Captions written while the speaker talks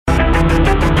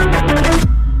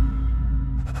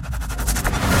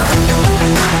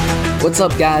What's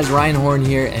up, guys? Ryan Horn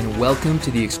here, and welcome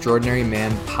to the Extraordinary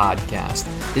Man Podcast.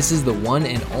 This is the one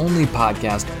and only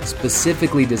podcast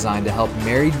specifically designed to help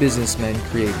married businessmen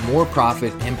create more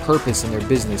profit and purpose in their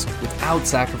business without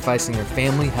sacrificing their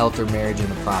family, health, or marriage in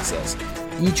the process.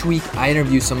 Each week, I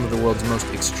interview some of the world's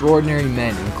most extraordinary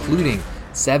men, including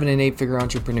 7- and 8-figure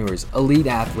entrepreneurs, elite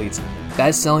athletes,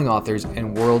 best-selling authors,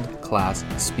 and world-class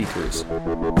speakers.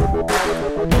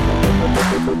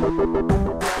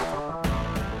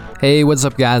 Hey, what's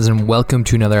up, guys, and welcome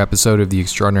to another episode of the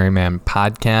Extraordinary Man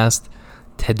Podcast.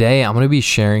 Today, I'm going to be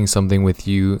sharing something with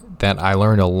you that I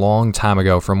learned a long time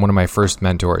ago from one of my first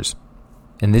mentors.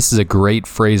 And this is a great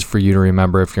phrase for you to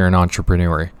remember if you're an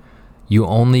entrepreneur. You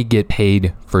only get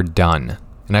paid for done.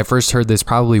 And I first heard this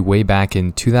probably way back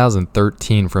in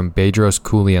 2013 from Bedros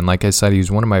Keuilian. Like I said, he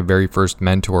was one of my very first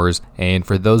mentors. And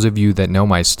for those of you that know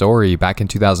my story, back in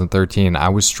 2013, I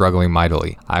was struggling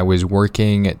mightily. I was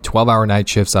working 12-hour night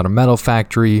shifts at a metal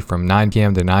factory from 9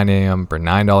 p.m. to 9 a.m. for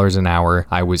 $9 an hour.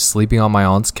 I was sleeping on my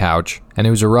aunt's couch. And it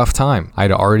was a rough time.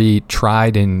 I'd already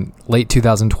tried in late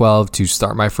 2012 to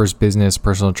start my first business,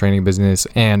 personal training business.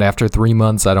 And after 3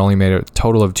 months, I'd only made a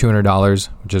total of $200,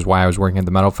 which is why I was working at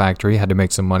the metal factory. Had to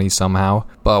make some money somehow.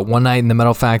 But one night in the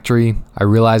metal factory, I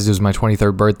realized it was my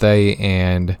 23rd birthday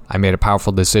and I made a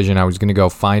powerful decision. I was going to go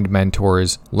find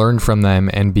mentors, learn from them,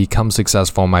 and become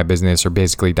successful in my business, or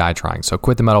basically die trying. So I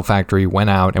quit the metal factory, went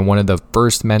out, and one of the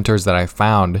first mentors that I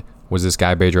found was this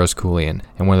guy, Bedros Keuilian.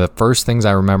 And one of the first things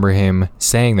I remember him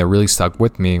saying that really stuck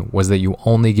with me was that you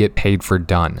only get paid for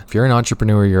done. If you're an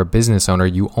entrepreneur, you're a business owner,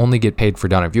 you only get paid for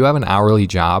done. If you have an hourly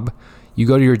job, you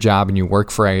go to your job and you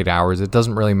work for 8 hours, it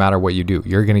doesn't really matter what you do.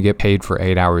 You're going to get paid for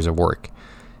 8 hours of work.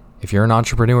 If you're an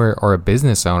entrepreneur or a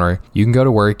business owner, you can go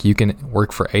to work, you can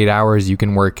work for 8 hours, you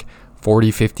can work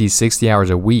 40, 50, 60 hours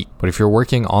a week. But if you're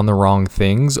working on the wrong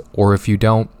things, or if you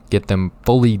don't get them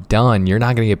fully done, you're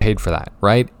not going to get paid for that,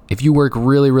 right? If you work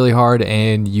really, really hard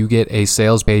and you get a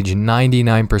sales page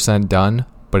 99% done,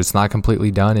 but it's not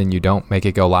completely done and you don't make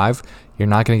it go live, you're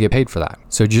not going to get paid for that.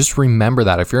 So just remember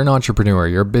that if you're an entrepreneur,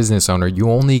 you're a business owner, you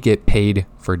only get paid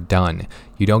for done.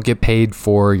 You don't get paid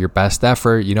for your best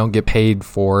effort. You don't get paid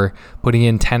for putting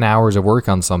in 10 hours of work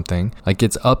on something. Like,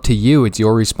 it's up to you. It's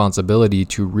your responsibility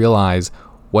to realize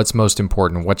what's most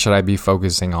important, what should I be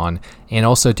focusing on, and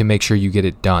also to make sure you get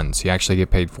it done so you actually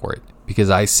get paid for it. Because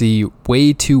I see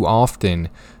way too often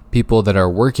people that are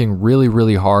working really,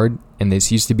 really hard, and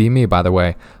this used to be me, by the way.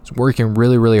 I was working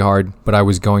really, really hard, but I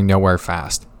was going nowhere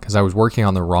fast because I was working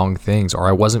on the wrong things, or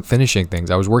I wasn't finishing things.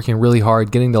 I was working really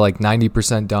hard, getting to like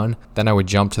 90% done, then I would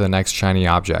jump to the next shiny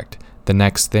object, the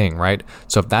next thing, right?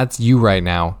 So if that's you right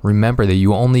now, remember that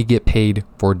you only get paid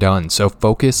for done. So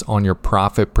focus on your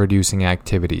profit producing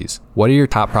activities. What are your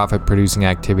top profit producing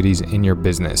activities in your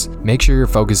business? Make sure you're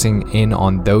focusing in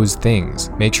on those things.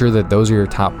 Make sure that those are your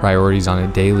top priorities on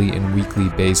a daily and weekly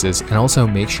basis. And also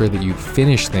make sure that you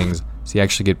finish things so you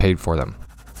actually get paid for them.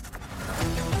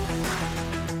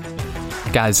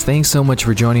 Guys, thanks so much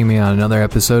for joining me on another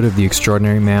episode of the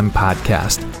Extraordinary Man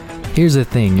Podcast. Here's the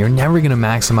thing, you're never going to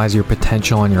maximize your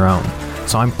potential on your own.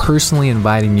 So I'm personally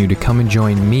inviting you to come and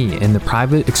join me in the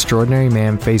private Extraordinary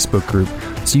Man Facebook group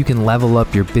so you can level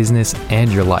up your business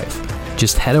and your life.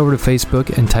 Just head over to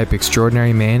Facebook and type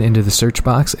Extraordinary Man into the search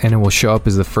box and it will show up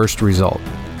as the first result.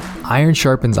 Iron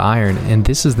sharpens iron, and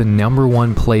this is the number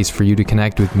one place for you to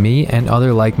connect with me and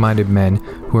other like-minded men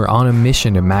who are on a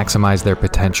mission to maximize their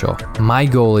potential. My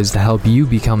goal is to help you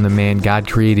become the man God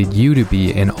created you to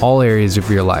be in all areas of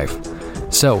your life.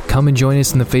 So come and join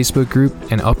us in the Facebook group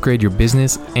and upgrade your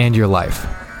business and your life.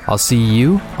 I'll see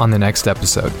you on the next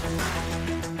episode.